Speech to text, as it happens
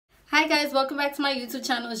Hi guys, welcome back to my YouTube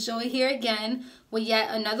channel. It's Joey here again with yet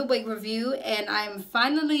another wig review, and I'm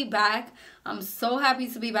finally back. I'm so happy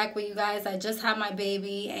to be back with you guys. I just had my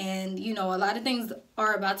baby, and you know, a lot of things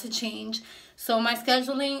are about to change. So my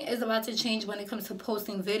scheduling is about to change when it comes to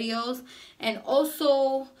posting videos, and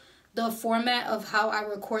also the format of how I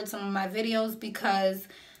record some of my videos, because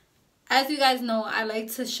as you guys know, I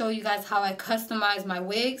like to show you guys how I customize my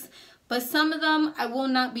wigs. But some of them, I will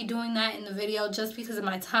not be doing that in the video just because of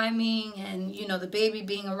my timing and, you know, the baby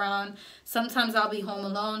being around. Sometimes I'll be home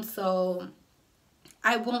alone, so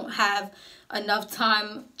I won't have enough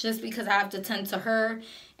time just because I have to tend to her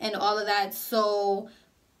and all of that. So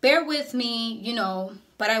bear with me, you know,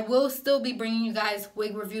 but I will still be bringing you guys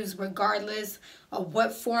wig reviews regardless of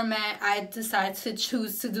what format I decide to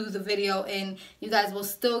choose to do the video in. You guys will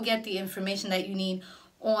still get the information that you need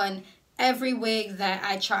on every wig that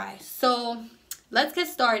I try. So let's get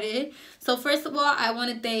started. So first of all, I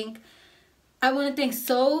want to thank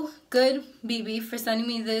SogoodBB for sending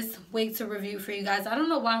me this wig to review for you guys. I don't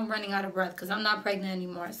know why I'm running out of breath, because I'm not pregnant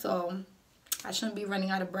anymore, so I shouldn't be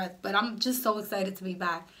running out of breath, but I'm just so excited to be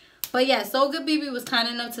back. But yeah, SogoodBB was kind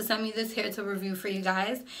enough to send me this hair to review for you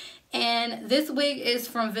guys. And this wig is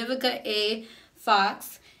from Vivica A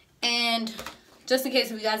Fox, and just in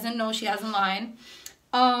case if you guys didn't know, she has a line.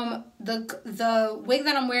 The wig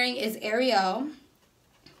that I'm wearing is Ariel,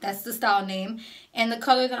 that's the style name, and the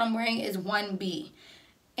color that I'm wearing is 1B.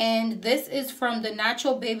 And this is from the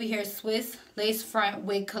Natural Baby Hair Swiss Lace Front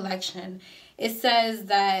Wig Collection. It says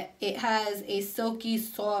that it has a silky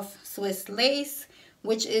soft Swiss lace,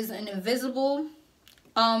 which is an invisible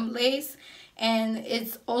lace, and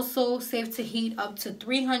it's also safe to heat up to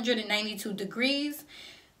 392 degrees.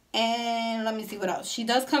 And let me see what else. She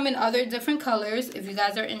does come in other different colors if you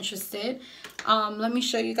guys are interested. Let me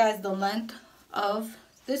show you guys the length of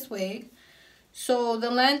this wig. So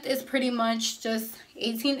the length is pretty much just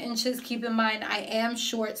 18 inches. Keep in mind, I am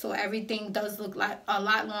short, so everything does look like a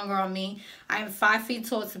lot longer on me. I am 5 feet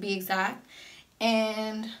tall to be exact.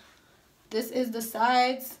 And this is the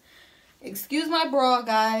sides. Excuse my bra,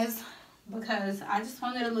 guys, because I just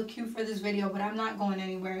wanted to look cute for this video, but I'm not going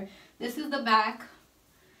anywhere. This is the back,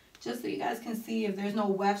 just so you guys can see if there's no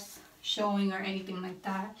wefts showing or anything like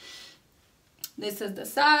that. This is the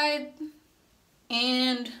side,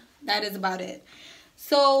 and that is about it.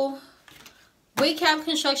 So wig cap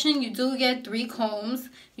construction, you do get 3 combs.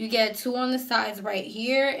 You get 2 on the sides right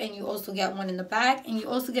here, and you also get 1 in the back, and you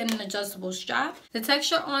also get an adjustable strap. The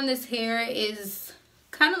texture on this hair is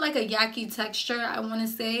kind of like a yaki texture, I want to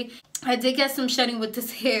say. I did get some shedding with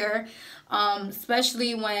this hair,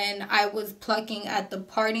 especially when I was plucking at the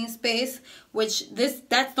parting space, which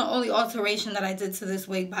that's the only alteration that I did to this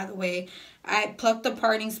wig, by the way. I plucked the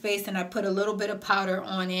parting space and I put a little bit of powder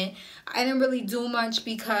on it. I didn't really do much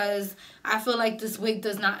because I feel like this wig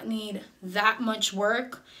does not need that much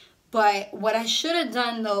work. But what I should have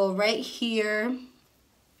done though, right here,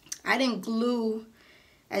 I didn't glue,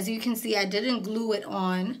 as you can see, I didn't glue it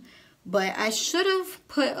on, but I should have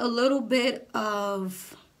put a little bit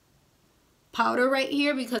of powder right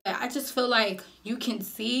here, because I just feel like you can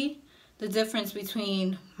see the difference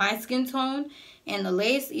between my skin tone and the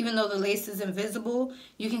lace. Even though the lace is invisible,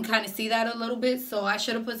 you can kind of see that a little bit. So I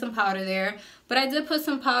should have put some powder there, but I did put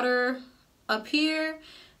some powder up here,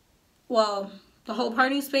 well, the whole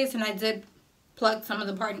parting space, and I did pluck some of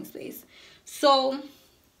the parting space. So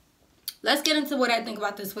let's get into what I think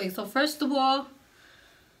about this wig. So first of all,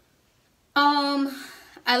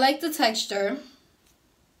 I like the texture.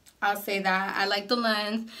 I'll say that. I like the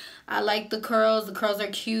length. I like the curls. The curls are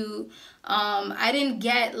cute. I didn't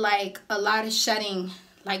get like a lot of shedding,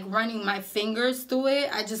 like running my fingers through it.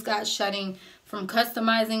 I just got shedding from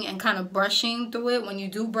customizing and kind of brushing through it. When you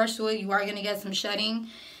do brush through it, you are going to get some shedding.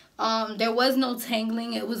 There was no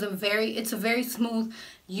tangling. It's a very smooth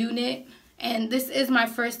unit. And this is my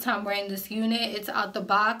first time wearing this unit. It's out the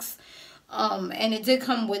box. And it did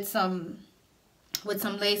come with some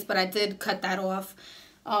lace, but I did cut that off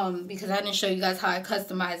because I didn't show you guys how I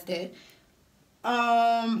customized it.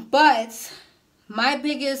 But my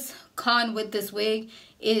biggest con with this wig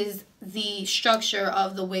is the structure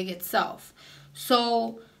of the wig itself.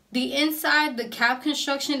 So the inside, the cap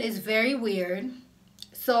construction is very weird.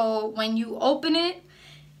 So when you open it,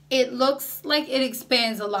 it looks like it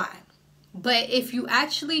expands a lot. But if you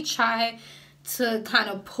actually try to kind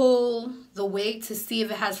of pull the wig to see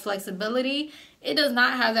if it has flexibility, it does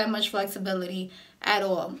not have that much flexibility at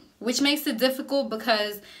all, which makes it difficult,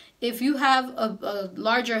 because if you have a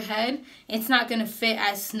larger head, it's not going to fit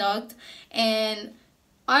as snugged. And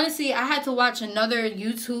honestly, I had to watch another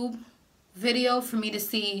YouTube video for me to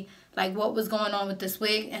see like what was going on with this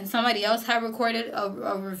wig, and somebody else had recorded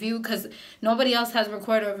a review, because nobody else has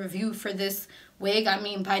recorded a review for this wig. I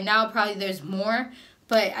mean, by now probably there's more,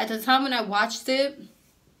 but at the time when I watched it,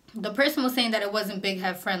 the person was saying that it wasn't big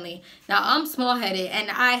head friendly. Now, I'm small headed and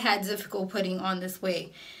I had difficulty putting on this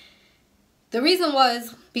wig. The reason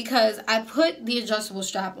was because I put the adjustable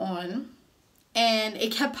strap on and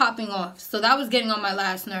it kept popping off. So that was getting on my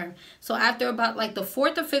last nerve. So after about like the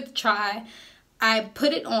 4th or 5th try, I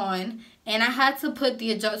put it on, and I had to put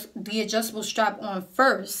the adjustable strap on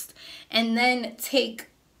first and then take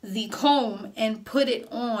the comb and put it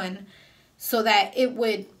on so that it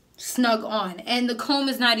would snug on. And the comb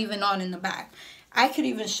is not even on in the back. I could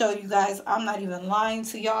even show you guys. I'm not even lying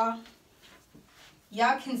to y'all.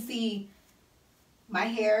 Y'all can see my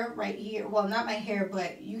hair right here. Well, not my hair,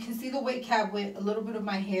 but you can see the wig cap with a little bit of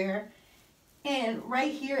my hair. And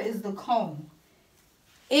right here is the comb.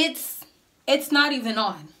 It's not even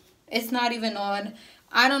on. It's not even on.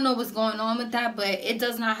 I don't know what's going on with that, but it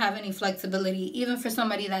does not have any flexibility, even for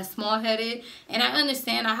somebody that's small-headed. And I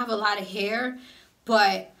understand I have a lot of hair,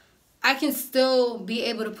 but I can still be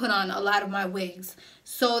able to put on a lot of my wigs.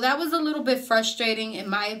 So that was a little bit frustrating in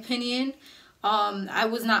my opinion. I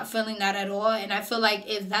was not feeling that at all, and I feel like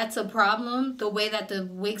if that's a problem, the way that the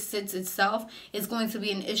wig sits itself is going to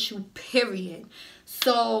be an issue, period.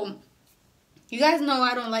 So you guys know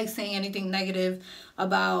I don't like saying anything negative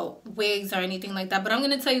about wigs or anything like that, but I'm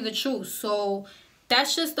going to tell you the truth. So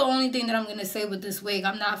that's just the only thing that I'm going to say with this wig.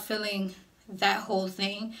 I'm not feeling that whole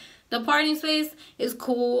thing. The parting space is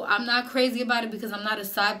cool. I'm not crazy about it because I'm not a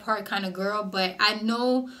side part kind of girl, but I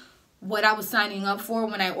know what I was signing up for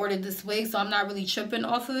when I ordered this wig, so I'm not really tripping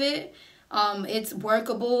off of it. It's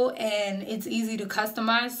workable and it's easy to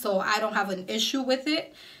customize, so I don't have an issue with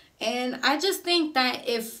it. And I just think that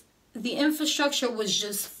if the infrastructure was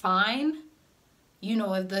just fine, you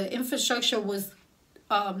know, if the infrastructure was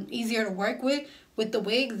easier to work with the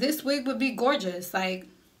wig, this wig would be gorgeous. Like,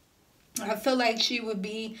 I feel like she would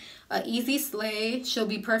be an easy slay. She'll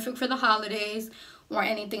be perfect for the holidays or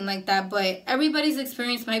anything like that. But everybody's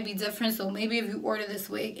experience might be different. So maybe if you order this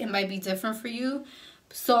wig, it might be different for you.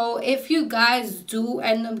 So if you guys do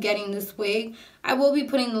end up getting this wig, I will be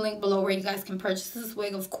putting the link below where you guys can purchase this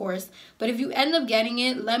wig, of course. But if you end up getting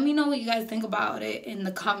it, let me know what you guys think about it in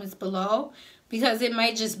the comments below. Because it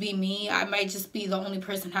might just be me. I might just be the only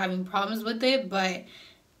person having problems with it. But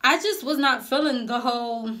I just was not feeling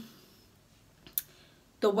the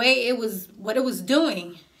way it was, what it was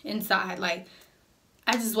doing inside. Like,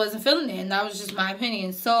 I just wasn't feeling it, and that was just my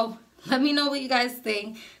opinion. So let me know what you guys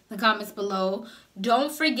think in the comments below.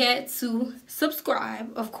 Don't forget to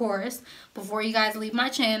subscribe, of course, before you guys leave my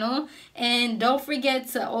channel. And don't forget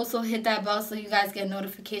to also hit that bell so you guys get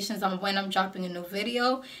notifications on when I'm dropping a new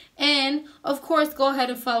video. And of course, go ahead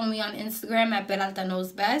and follow me on Instagram at Peralta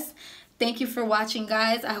Knows Best. Thank you for watching,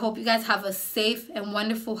 guys. I hope you guys have a safe and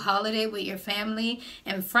wonderful holiday with your family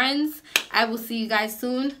and friends. I will see you guys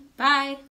soon. Bye.